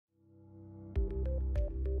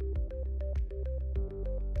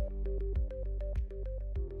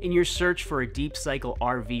In your search for a deep cycle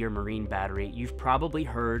RV or marine battery, you've probably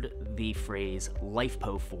heard the phrase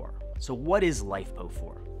LiFePO4. So what is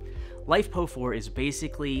LiFePO4? LiFePO4 is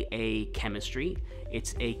basically a chemistry.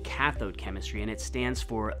 It's a cathode chemistry, and it stands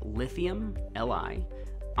for lithium, Li,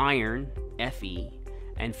 iron, Fe,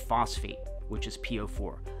 and phosphate, which is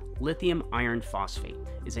PO4. Lithium iron phosphate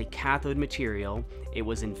is a cathode material. It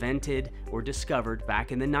was invented or discovered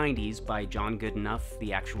back in the 90s by John Goodenough,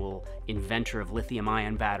 the actual inventor of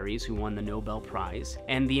lithium-ion batteries, who won the Nobel Prize.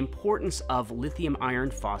 And the importance of lithium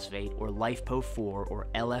iron phosphate, or LiFePO4 or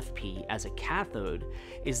LFP, as a cathode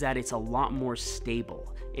is that it's a lot more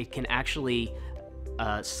stable. It can actually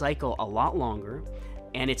cycle a lot longer,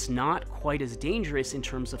 and it's not quite as dangerous in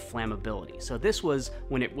terms of flammability. So this was,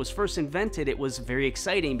 when it was first invented, it was very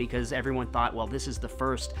exciting because everyone thought, well, this is the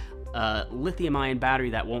first lithium-ion battery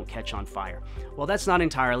that won't catch on fire. Well, that's not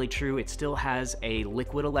entirely true. It still has a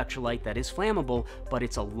liquid electrolyte that is flammable, but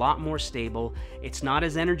it's a lot more stable. It's not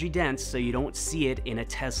as energy dense, so you don't see it in a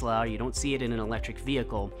Tesla, you don't see it in an electric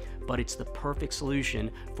vehicle, but it's the perfect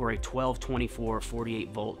solution for a 12, 24,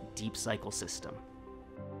 48 volt deep cycle system.